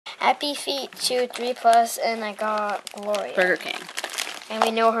Happy Feet 2, 3+, and I got Gloria. Burger King. And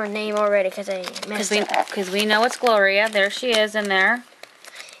we know her name already because I messed it up. Because we know it's Gloria. There she is in there.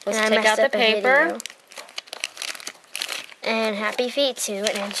 Let's take out the paper. And Happy Feet 2, and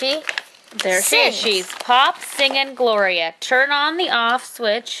then she There she is. She's Pop, Singin, Gloria. Turn on the off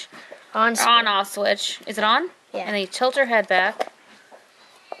switch. On-off switch. Is it on? Yeah. And then you tilt her head back.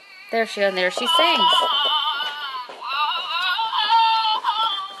 There she is, and there she sings.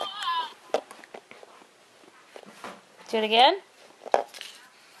 Do it again.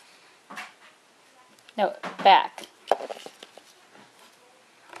 No, back.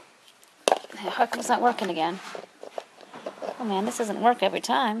 How come it's not working again? Oh man, this doesn't work every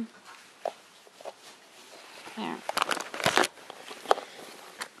time. There.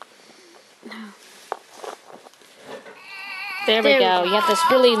 There we go. You have to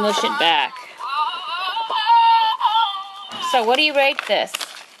really mush it back. So what do you rate this?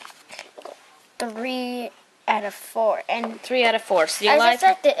 3 out of 4. And 3 out of 4. So you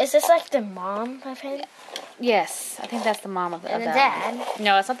is this like the mom of him? Yes, I think that's the mom of And the that. dad?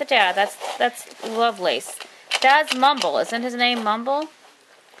 No, it's not the dad. That's Lovelace. Dad's Mumble. Isn't his name Mumble?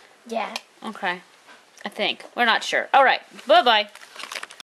 Yeah. Okay. I think. We're not sure. All right. Bye-bye.